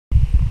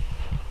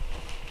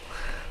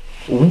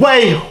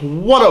Way,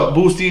 what up,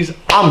 Boosties?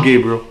 I'm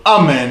Gabriel.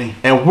 I'm Manny.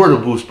 And we're the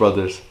Boost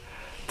Brothers.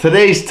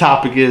 Today's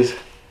topic is,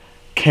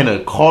 can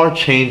a car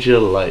change your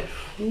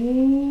life?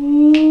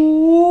 Woo!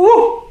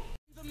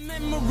 The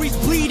memories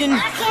bleeding.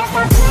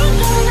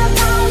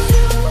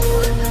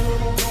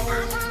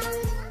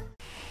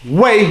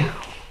 Way,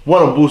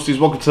 what up, Boosties?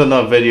 Welcome to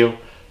another video.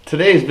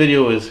 Today's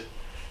video is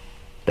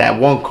that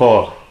one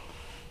car.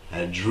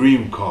 That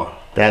dream car.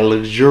 That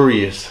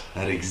luxurious.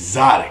 That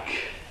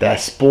exotic. That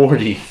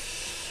sporty.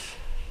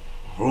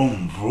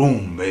 Vroom,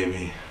 vroom,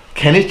 baby.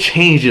 Can it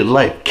change your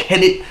life?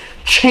 Can it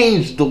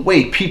change the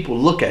way people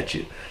look at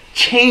you?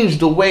 Change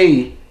the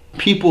way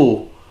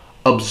people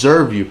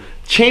observe you?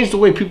 Change the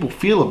way people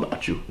feel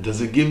about you?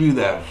 Does it give you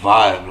that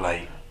vibe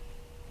like,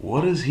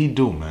 what does he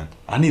do, man?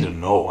 I need to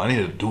know. I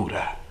need to do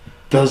that.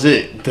 Does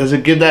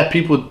it give that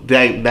people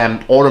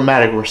that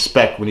automatic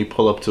respect when you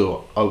pull up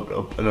to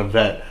an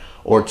event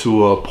or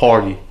to a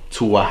party,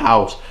 to a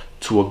house,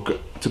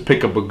 to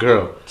pick up a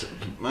girl?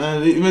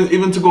 Man,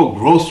 even to go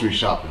grocery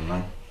shopping,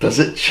 man. Does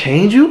it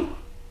change you?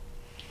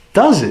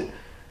 Does it?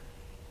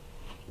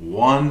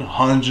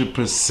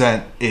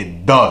 100%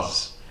 it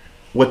does.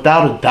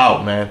 Without a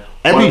doubt, man.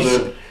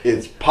 Whether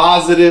it's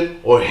positive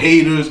or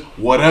haters,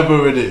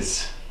 whatever it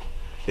is,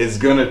 it's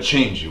gonna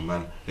change you,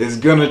 man. It's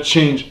gonna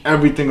change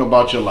everything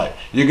about your life.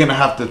 You're gonna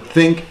have to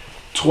think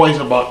twice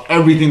about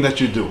everything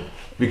that you do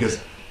because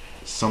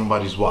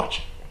somebody's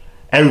watching.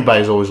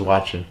 Everybody's always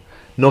watching.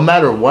 No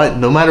matter what,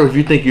 no matter if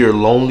you think you're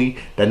lonely,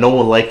 that no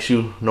one likes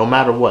you, no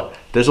matter what,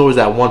 there's always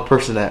that one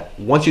person that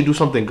once you do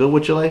something good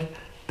with your life,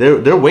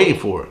 they're waiting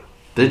for it.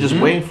 They're just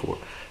waiting for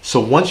it. So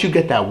once you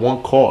get that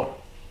one car,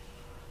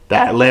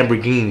 that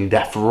Lamborghini,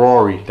 that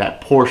Ferrari, that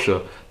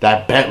Porsche,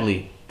 that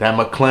Bentley, that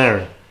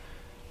McLaren,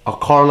 a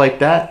car like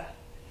that,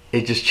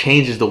 it just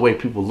changes the way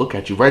people look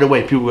at you. Right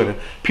away, people that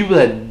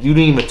you didn't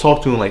even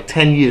talk to in like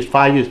 10 years,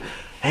 5 years.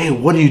 Hey,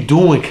 what are you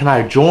doing? Can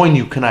I join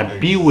you? Can I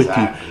be with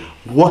you?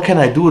 What can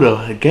I do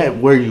to get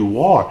where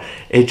you are?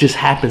 It just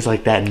happens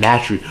like that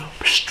naturally.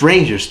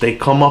 Strangers, they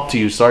come up to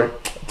you, can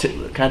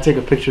I take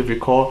a picture of your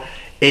car?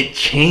 It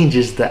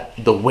changes the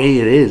way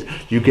it is.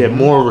 You get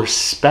more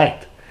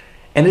respect.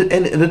 And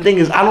the thing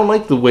is, I don't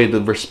like the way the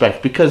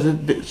respect, because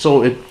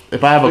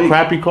if I have a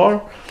crappy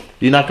car,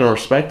 you're not gonna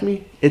respect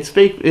me. It's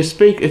fake. It's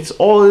fake. It's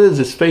all it is.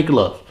 It's fake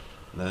love.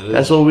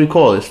 That's what we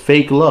call it. It's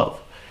fake love.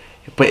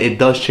 But it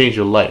does change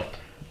your life.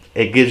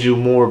 It gives you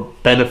more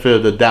benefit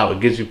of the doubt. It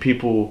gives you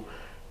people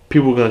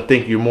are gonna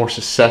think you're more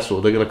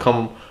successful. They're gonna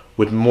come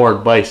with more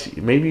advice.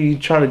 Maybe you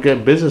try to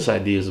get business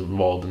ideas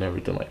involved and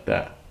everything like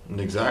that.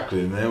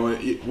 Exactly. And then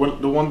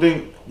the one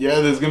thing, yeah,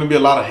 there's gonna be a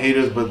lot of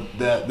haters, but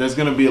there's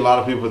gonna be a lot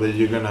of people that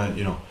you're gonna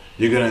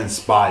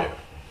inspire.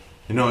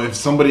 You know, if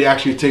somebody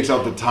actually takes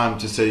out the time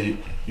to say,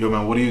 yo,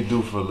 man, what do you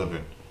do for a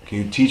living? Can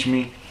you teach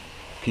me?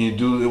 Can you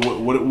do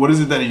what is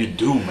it that you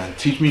do, man?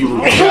 Teach me.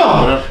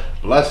 Whatever.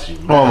 Bless you,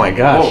 man. Oh my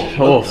gosh.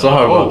 Whoa,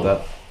 sorry about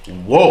that.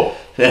 Whoa.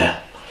 Yeah.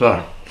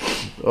 Sorry.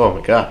 Oh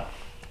my god.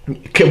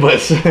 Okay, but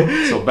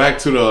so back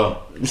to the.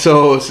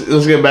 So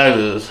let's get back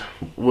to this.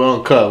 We're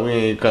on cut. We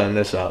ain't cutting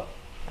this out.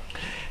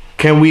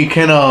 Can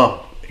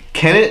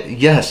it?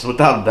 Yes,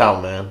 without a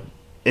doubt, man.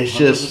 It's 100%,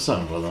 just,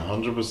 brother.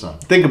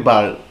 100%. Think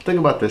about it. Think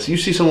about this. You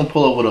see someone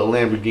pull up with a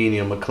Lamborghini,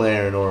 a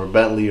McLaren, or a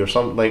Bentley, or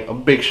something like a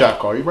big shot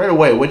car. Right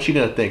away, what you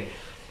gonna think?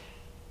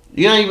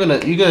 You're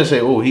gonna say,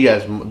 oh,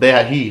 they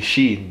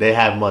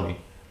have money.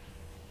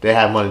 They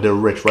have money. They're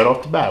rich right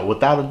off the bat.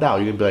 Without a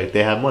doubt, you're gonna be like,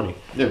 they have money.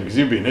 Yeah, because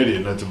you'd be an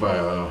idiot not to buy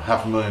a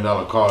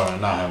 $500,000 car and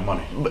not have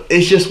money. But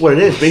it's just what it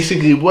is.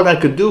 Basically, what I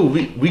could do,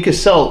 we could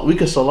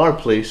sell our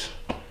place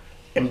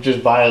and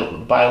just buy a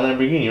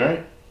Lamborghini,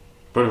 right?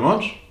 Pretty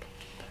much.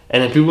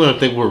 And then people are gonna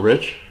think we're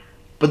rich,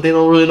 but they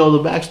don't really know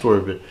the backstory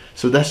of it.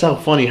 So that's how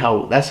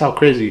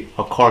crazy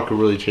a car could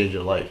really change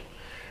your life.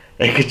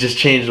 It could just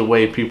change the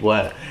way people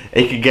act.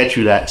 It could get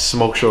you that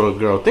smoke shoulder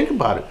girl. Think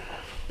about it.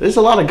 There's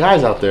a lot of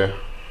guys out there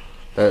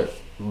that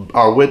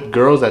are with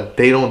girls that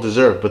they don't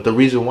deserve, but the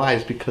reason why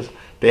is because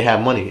they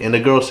have money. And the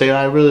girls say,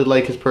 I really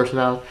like his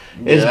personality.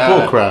 It's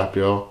bullcrap,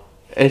 yo.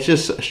 It's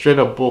just straight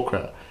up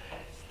bullcrap.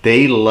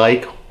 They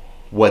like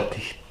what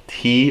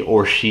he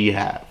or she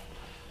have.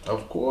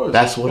 Of course.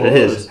 That's what it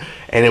is.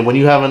 And then when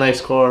you have a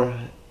nice car,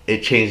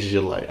 it changes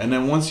your life. And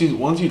then once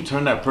you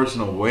turn that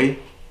person away,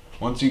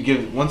 once you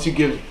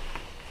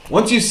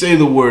say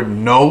the word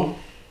no,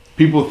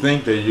 people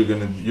think that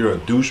you're a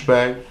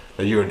douchebag,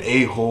 that you're an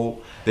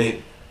a-hole.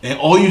 And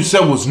all you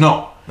said was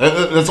no.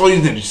 That's all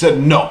you did. You said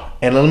no.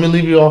 And let me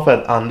leave you off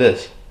on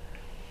this.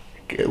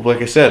 Like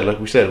we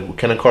said,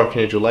 can a car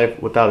change your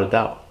life? Without a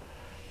doubt.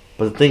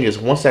 But the thing is,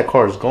 once that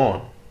car is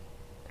gone,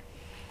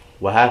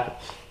 what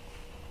happens?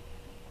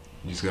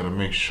 You just gotta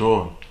make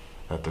sure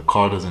that the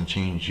car doesn't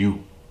change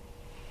you.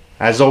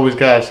 As always,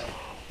 guys,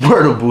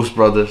 we're the Boost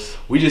Brothers.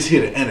 We just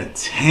here to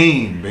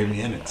entertain,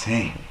 baby,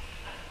 entertain.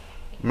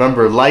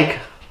 Remember, like,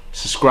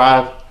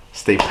 subscribe,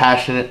 stay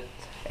passionate,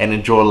 and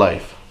enjoy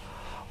life.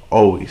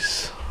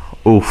 Always.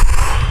 Oof.